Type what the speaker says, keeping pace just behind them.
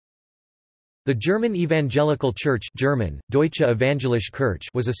The German Evangelical Church German, Deutsche Evangelische Kirche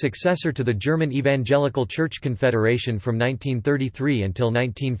was a successor to the German Evangelical Church Confederation from 1933 until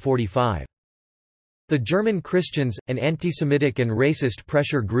 1945. The German Christians, an anti-Semitic and racist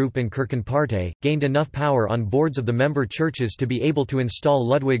pressure group and Kirchenpartei, gained enough power on boards of the member churches to be able to install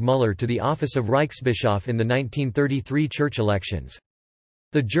Ludwig Müller to the office of Reichsbischof in the 1933 church elections.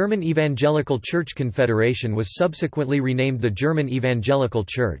 The German Evangelical Church Confederation was subsequently renamed the German Evangelical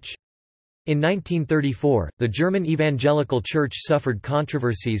Church. In 1934, the German Evangelical Church suffered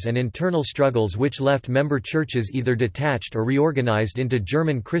controversies and internal struggles which left member churches either detached or reorganized into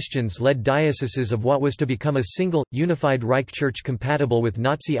German Christians-led dioceses of what was to become a single, unified Reich Church compatible with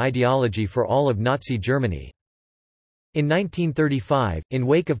Nazi ideology for all of Nazi Germany. In 1935, in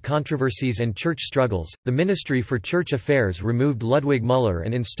wake of controversies and church struggles, the Ministry for Church Affairs removed Ludwig Müller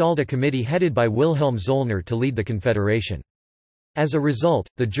and installed a committee headed by Wilhelm Zollner to lead the confederation. As a result,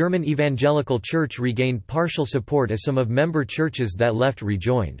 the German Evangelical Church regained partial support as some of member churches that left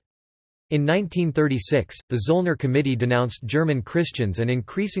rejoined. In 1936, the Zollner Committee denounced German Christians and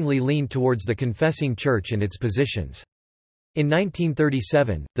increasingly leaned towards the confessing church and its positions. In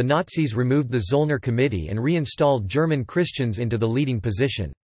 1937, the Nazis removed the Zollner Committee and reinstalled German Christians into the leading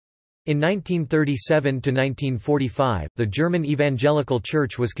position. In 1937–1945, the German Evangelical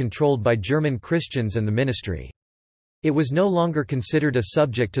Church was controlled by German Christians and the ministry. It was no longer considered a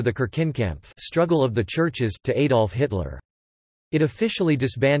subject to the Kirchenkampf struggle of the churches to Adolf Hitler. It officially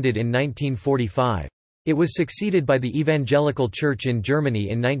disbanded in 1945. It was succeeded by the Evangelical Church in Germany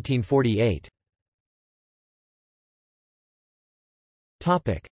in 1948.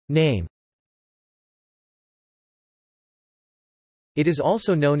 Name. It is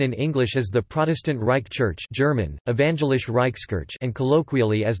also known in English as the Protestant Reich Church German, Evangelische Reichskirche and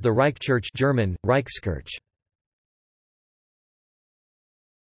colloquially as the Reich Church German, Reichskirche.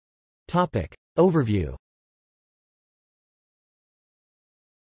 Overview.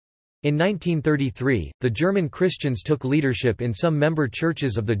 In 1933, the German Christians took leadership in some member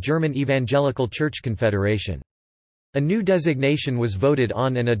churches of the German Evangelical Church Confederation. A new designation was voted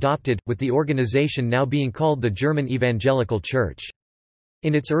on and adopted, with the organization now being called the German Evangelical Church.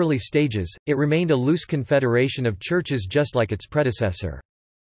 In its early stages, it remained a loose confederation of churches just like its predecessor.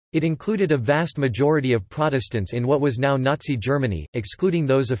 It included a vast majority of Protestants in what was now Nazi Germany, excluding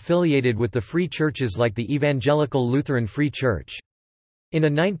those affiliated with the free churches like the Evangelical Lutheran Free Church. In a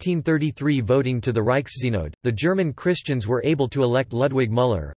 1933 voting to the Reichssynod, the German Christians were able to elect Ludwig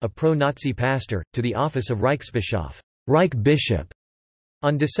Müller, a pro-Nazi pastor, to the office of Reichsbischof, Reich Bishop.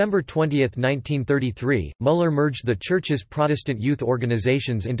 On December 20, 1933, Müller merged the church's Protestant youth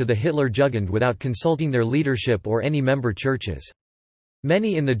organizations into the Hitler Jugend without consulting their leadership or any member churches.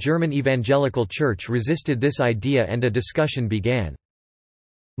 Many in the German Evangelical Church resisted this idea and a discussion began.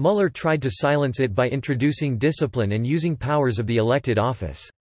 Müller tried to silence it by introducing discipline and using powers of the elected office.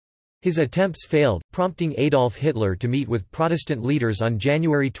 His attempts failed, prompting Adolf Hitler to meet with Protestant leaders on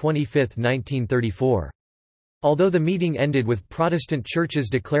January 25, 1934. Although the meeting ended with Protestant churches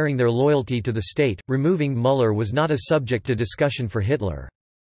declaring their loyalty to the state, removing Müller was not a subject to discussion for Hitler.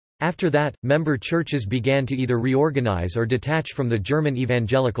 After that, member churches began to either reorganize or detach from the German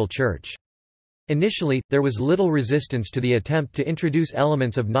Evangelical Church. Initially, there was little resistance to the attempt to introduce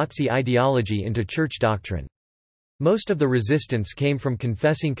elements of Nazi ideology into church doctrine. Most of the resistance came from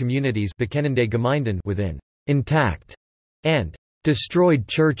confessing communities bekennende Gemeinden within intact and destroyed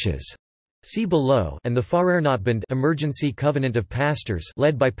churches. See below, and the Pfarrernotbund Emergency Covenant of Pastors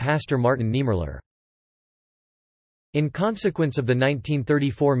led by Pastor Martin Niemöller. In consequence of the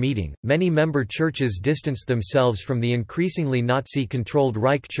 1934 meeting, many member churches distanced themselves from the increasingly Nazi-controlled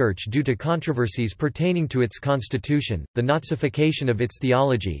Reich Church due to controversies pertaining to its constitution, the Nazification of its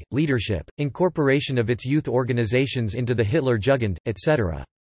theology, leadership, incorporation of its youth organizations into the Hitler Jugend, etc.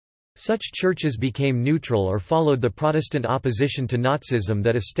 Such churches became neutral or followed the Protestant opposition to Nazism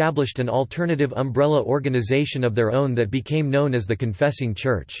that established an alternative umbrella organization of their own that became known as the Confessing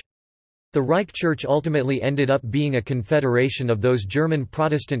Church. The Reich Church ultimately ended up being a confederation of those German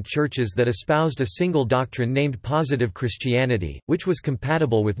Protestant churches that espoused a single doctrine named Positive Christianity, which was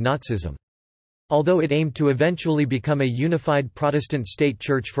compatible with Nazism. Although it aimed to eventually become a unified Protestant state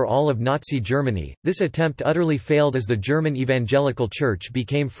church for all of Nazi Germany, this attempt utterly failed as the German Evangelical Church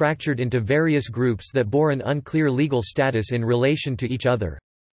became fractured into various groups that bore an unclear legal status in relation to each other.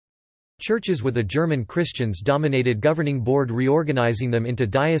 Churches with a German Christians dominated governing board, reorganizing them into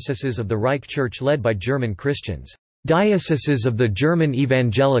dioceses of the Reich Church led by German Christians. Dioceses of the German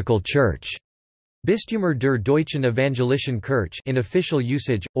Evangelical Church, Bistümer der Deutschen Evangelischen Kirche in official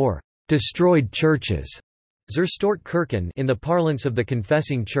usage, or destroyed churches, Zerstört Kirchen in the parlance of the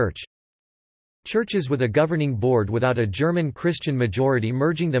Confessing Church. Churches with a governing board without a German Christian majority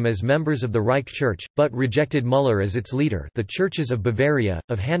merging them as members of the Reich Church, but rejected Müller as its leader, the churches of Bavaria,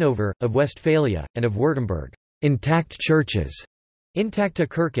 of Hanover, of Westphalia, and of Württemberg. Intact churches, intacte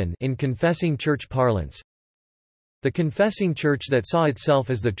Kirchen in confessing church parlance. The confessing church that saw itself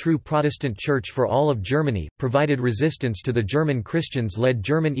as the true Protestant church for all of Germany, provided resistance to the German Christians-led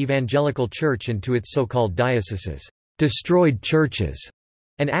German Evangelical Church and to its so-called dioceses, destroyed churches,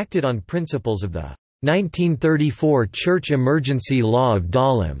 and acted on principles of the 1934 Church Emergency Law of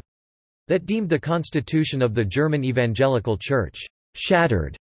Dahlem that deemed the constitution of the German Evangelical Church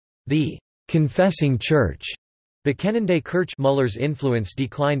shattered. The confessing church Bekennende Kirche Müller's influence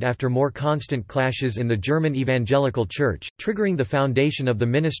declined after more constant clashes in the German Evangelical Church, triggering the foundation of the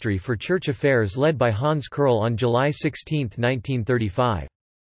Ministry for Church Affairs led by Hans Kerrl on July 16, 1935.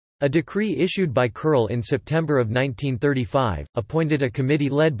 A decree issued by Kerrl in September of 1935, appointed a committee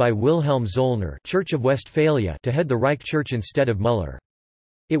led by Wilhelm Zollner, Church of Westphalia, to head the Reich Church instead of Müller.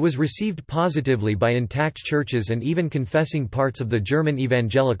 It was received positively by intact churches and even confessing parts of the German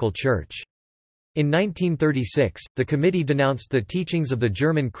Evangelical Church. In 1936, the committee denounced the teachings of the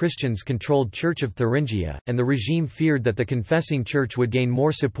German Christians-controlled Church of Thuringia, and the regime feared that the confessing church would gain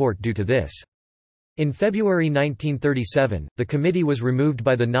more support due to this. In February 1937, the committee was removed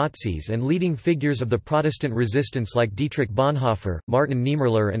by the Nazis and leading figures of the Protestant resistance like Dietrich Bonhoeffer, Martin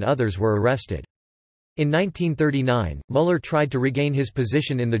Niemöller and others were arrested. In 1939, Müller tried to regain his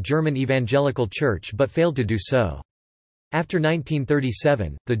position in the German Evangelical Church but failed to do so. After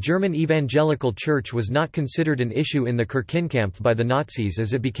 1937, the German Evangelical Church was not considered an issue in the Kirchenkampf by the Nazis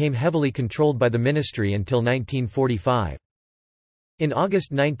as it became heavily controlled by the ministry until 1945. In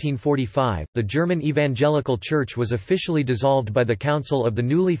August 1945, the German Evangelical Church was officially dissolved by the Council of the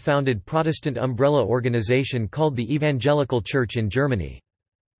newly founded Protestant umbrella organization called the Evangelical Church in Germany.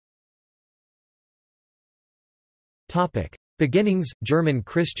 Beginnings, German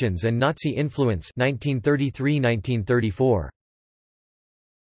Christians and Nazi influence 1933–1934.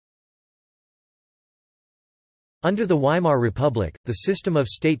 Under the Weimar Republic, the system of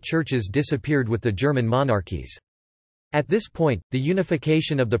state churches disappeared with the German monarchies. At this point, the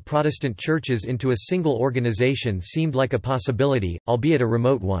unification of the Protestant churches into a single organization seemed like a possibility, albeit a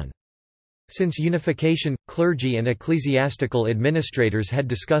remote one. Since unification, clergy and ecclesiastical administrators had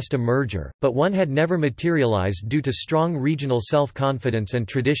discussed a merger, but one had never materialized due to strong regional self-confidence and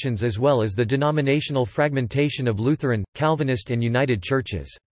traditions as well as the denominational fragmentation of Lutheran, Calvinist and United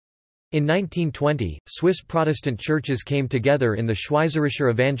churches. In 1920, Swiss Protestant churches came together in the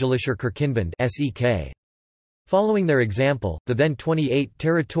Schweizerischer Evangelischer Kirchenbund (SEK). Following their example, the then 28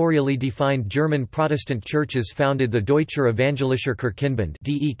 territorially defined German Protestant churches founded the Deutscher Evangelischer Kirchenbund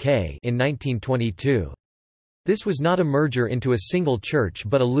 (DEK) in 1922. This was not a merger into a single church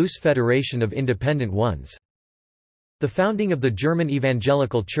but a loose federation of independent ones. The founding of the German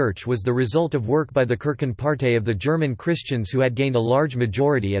Evangelical Church was the result of work by the Kirchenpartei of the German Christians who had gained a large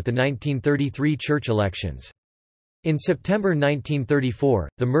majority at the 1933 church elections. In September 1934,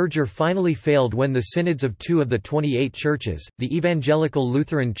 the merger finally failed when the synods of two of the 28 churches, the Evangelical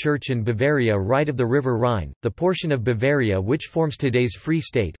Lutheran Church in Bavaria right of the River Rhine, the portion of Bavaria which forms today's Free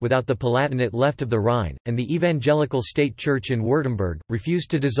State without the Palatinate left of the Rhine, and the Evangelical State Church in Württemberg, refused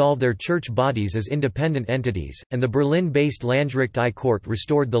to dissolve their church bodies as independent entities, and the Berlin-based Landgericht I Court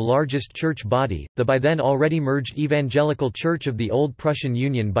restored the largest church body, the by then already merged Evangelical Church of the Old Prussian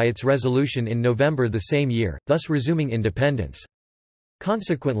Union by its resolution in November the same year, thus resuming independence.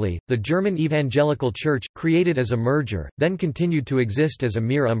 Consequently, the German Evangelical Church, created as a merger, then continued to exist as a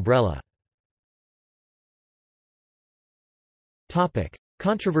mere umbrella.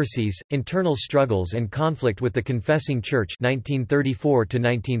 Controversies, internal struggles and conflict with the Confessing Church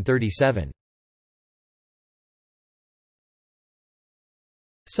 1934–1937.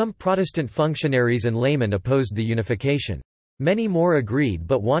 Some Protestant functionaries and laymen opposed the unification. Many more agreed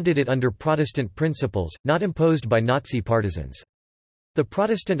but wanted it under Protestant principles, not imposed by Nazi partisans. The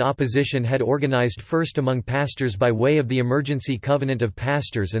Protestant opposition had organized first among pastors by way of the Emergency Covenant of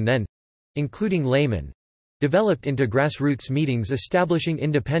Pastors and then—including laymen—developed into grassroots meetings establishing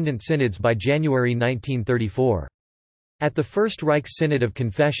independent synods by January 1934. At the First Reich Synod of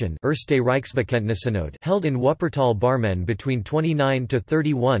Confession Erste Reichsbekenntnissynod held in Wuppertal-Barmen between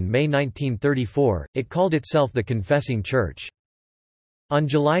 29–31 May 1934, it called itself the Confessing Church. On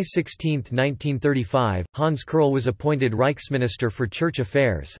July 16, 1935, Hans Kerrl was appointed Reichsminister for Church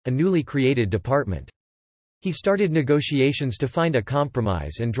Affairs, a newly created department. He started negotiations to find a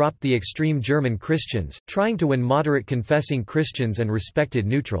compromise and dropped the extreme German Christians, trying to win moderate confessing Christians and respected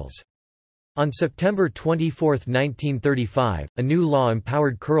neutrals. On September 24, 1935, a new law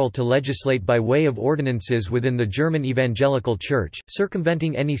empowered Kurl to legislate by way of ordinances within the German Evangelical Church,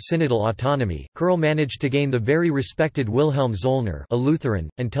 circumventing any synodal autonomy. Kurl managed to gain the very respected Wilhelm Zollner, a Lutheran,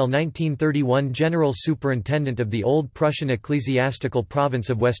 until 1931 general superintendent of the Old Prussian ecclesiastical province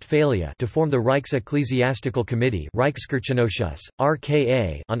of Westphalia, to form the Reich's Ecclesiastical Committee (Reichskirchenausschuss,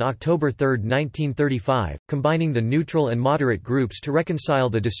 RKA) on October 3, 1935, combining the neutral and moderate groups to reconcile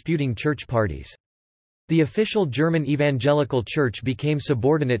the disputing church parties. The official German Evangelical Church became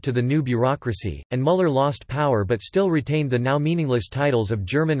subordinate to the new bureaucracy, and Müller lost power but still retained the now meaningless titles of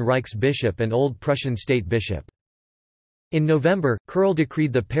German Reichsbishop and Old Prussian State Bishop. In November, Kurl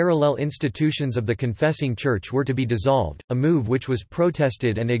decreed the parallel institutions of the confessing church were to be dissolved, a move which was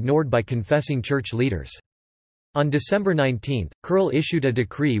protested and ignored by confessing church leaders. On December 19, Kurl issued a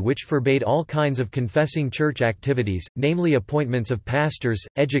decree which forbade all kinds of confessing church activities, namely appointments of pastors,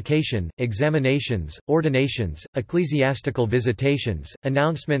 education, examinations, ordinations, ecclesiastical visitations,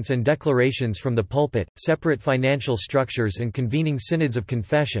 announcements and declarations from the pulpit, separate financial structures and convening synods of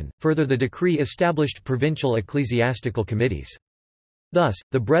confession. Further, the decree established provincial ecclesiastical committees. Thus,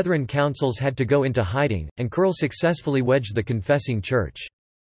 the Brethren councils had to go into hiding, and Kurl successfully wedged the confessing church.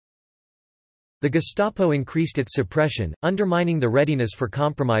 The Gestapo increased its suppression, undermining the readiness for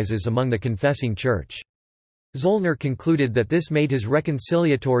compromises among the confessing church. Zollner concluded that this made his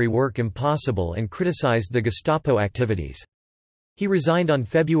reconciliatory work impossible and criticized the Gestapo activities. He resigned on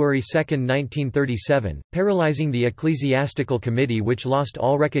February 2, 1937, paralyzing the ecclesiastical committee, which lost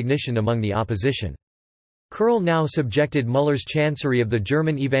all recognition among the opposition. Kurl now subjected Müller's chancery of the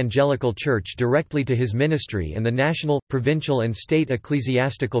German Evangelical Church directly to his ministry, and the national, provincial and state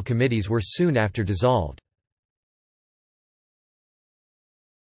ecclesiastical committees were soon after dissolved.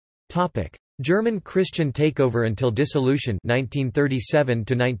 German Christian takeover until dissolution 1937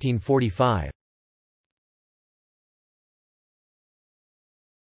 to 1945.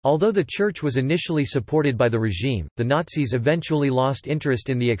 Although the church was initially supported by the regime, the Nazis eventually lost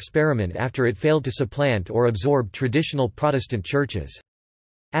interest in the experiment after it failed to supplant or absorb traditional Protestant churches.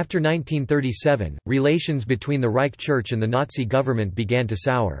 After 1937, relations between the Reich Church and the Nazi government began to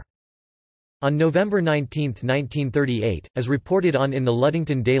sour. On November 19, 1938, as reported on in the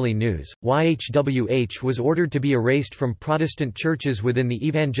Ludington Daily News, YHWH was ordered to be erased from Protestant churches within the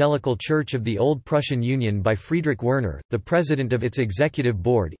Evangelical Church of the Old Prussian Union by Friedrich Werner, the president of its executive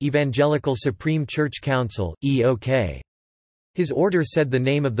board, Evangelical Supreme Church Council, EOK. His order said the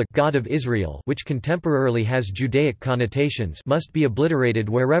name of the God of Israel, which contemporarily has Judaic connotations, must be obliterated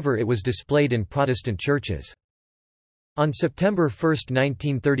wherever it was displayed in Protestant churches. On September 1,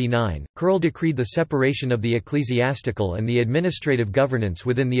 1939, Kurl decreed the separation of the ecclesiastical and the administrative governance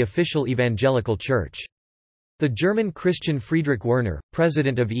within the official Evangelical Church. The German Christian Friedrich Werner,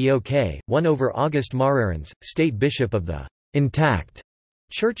 president of EOK, won over August Marerens, state bishop of the intact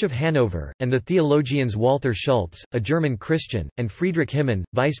Church of Hanover, and the theologians Walther Schultz, a German Christian, and Friedrich Himmen,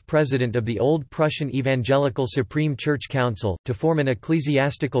 vice president of the Old Prussian Evangelical Supreme Church Council, to form an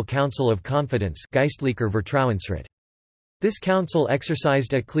ecclesiastical council of confidence, Geistlicher Vertrauensrat. This council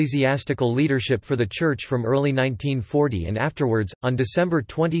exercised ecclesiastical leadership for the Church from early 1940 and afterwards. On December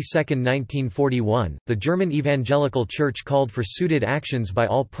 22, 1941, the German Evangelical Church called for suited actions by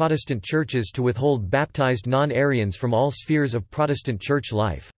all Protestant churches to withhold baptized non-Arians from all spheres of Protestant church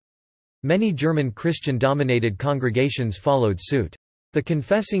life. Many German Christian-dominated congregations followed suit. The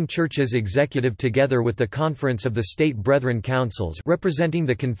confessing churches executive, together with the Conference of the State Brethren Councils representing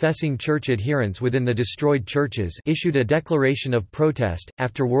the confessing church adherents within the destroyed churches, issued a declaration of protest.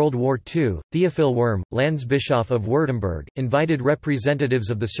 After World War II, Theophil Wurm, Landsbischof of Württemberg, invited representatives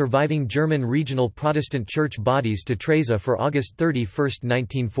of the surviving German regional Protestant church bodies to Tresa for August 31,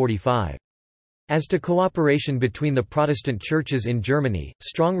 1945. As to cooperation between the Protestant churches in Germany,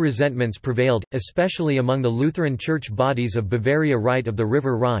 strong resentments prevailed, especially among the Lutheran church bodies of Bavaria right of the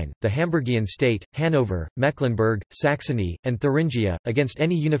River Rhine, the Hamburgian state, Hanover, Mecklenburg, Saxony, and Thuringia, against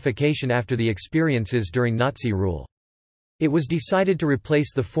any unification after the experiences during Nazi rule. It was decided to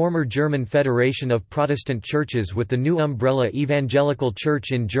replace the former German Federation of Protestant Churches with the new umbrella Evangelical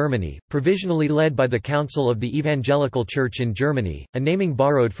Church in Germany, provisionally led by the Council of the Evangelical Church in Germany, a naming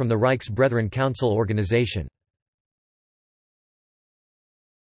borrowed from the Reich's Brethren Council organization.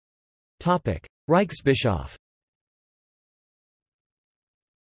 Reichsbischof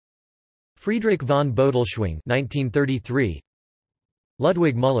Friedrich von Bodelschwingh 1933,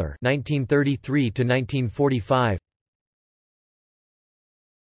 Ludwig Müller 1933 to 1945.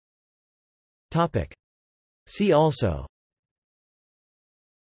 See also: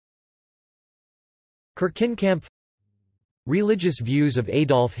 Kirchenkampf, religious views of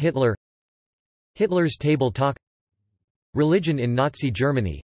Adolf Hitler, Hitler's Table Talk. Religion in Nazi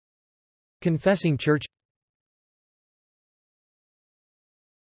Germany. Confessing Church.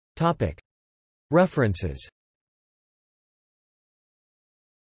 References.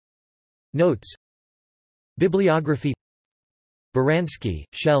 Notes. Bibliography. Baranski,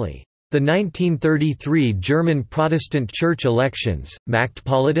 Shelley. The 1933 German Protestant Church Elections,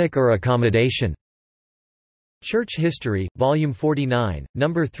 Machtpolitik or Accommodation. Church History, Volume 49,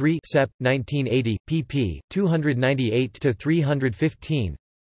 No. 3 Sep. 1980, pp. 298–315.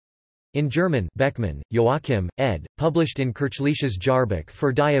 In German, Beckmann, Joachim, ed., published in Kirchliches Jahrbuch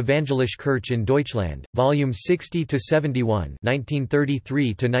für die Evangelische Kirche in Deutschland, Volume 60–71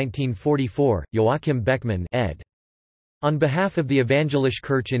 1933–1944, Joachim Beckmann, ed. On behalf of the Evangelische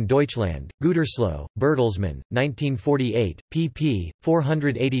Kirche in Deutschland, Gütersloh, Bertelsmann, 1948, pp.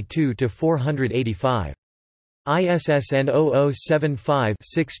 482–485. ISSN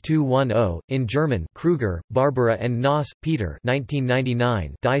 0075-6210. In German, Kruger, Barbara and Noss, Peter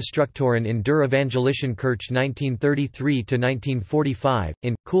 1999. Die Strukturen in der Evangelischen Kirche 1933–1945.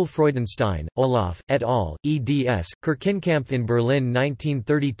 In, Kuhl-Freudenstein, Olaf, et al., eds. Kirchenkampf in Berlin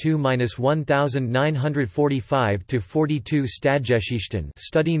 1932–1945–42 Stadtgeschichten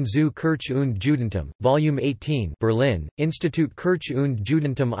Studien zu Kirche und Judentum, Volume 18 Berlin, Institut Kirche und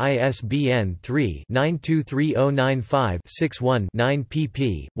Judentum ISBN 3-923095-61-9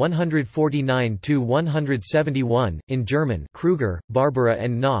 pp. 149–171. In German, Kruger, Barbara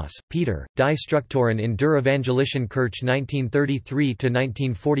and Noss, Peter, Die Strukturen in der Evangelischen Kirche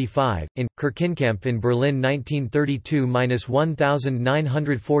 1933–1945. In, Kirchenkampf in Berlin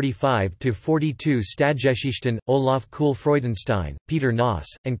 1932–1945–42 Stadtgeschichten, Olaf Kuhl-Freudenstein, Peter Noss,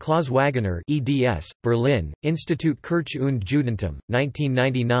 and Klaus Wagener eds. Berlin, Institut Kirche und Judentum,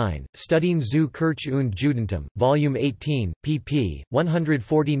 1999, Studien zu Kirche und Judentum, Volume 18, pp.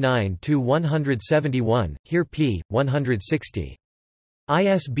 149–171, here p. 160.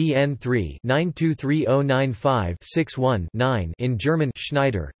 ISBN 3-923095-61-9. In German,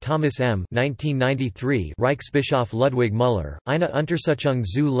 Schneider, Thomas M. 1993. Reichsbischof Ludwig Müller, Eine Untersuchung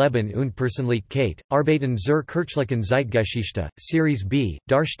zu Leben und Persönlichkeit, Arbeiten zur kirchlichen Zeitgeschichte, Series B,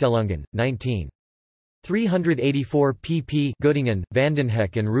 Darstellungen, 19. 384 pp. Göttingen,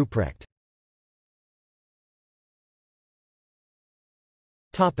 Vandenheck and Ruprecht.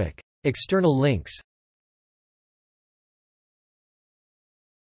 External links.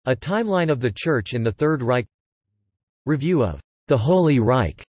 A Timeline of the Church in the Third Reich. Review of The Holy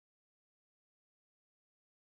Reich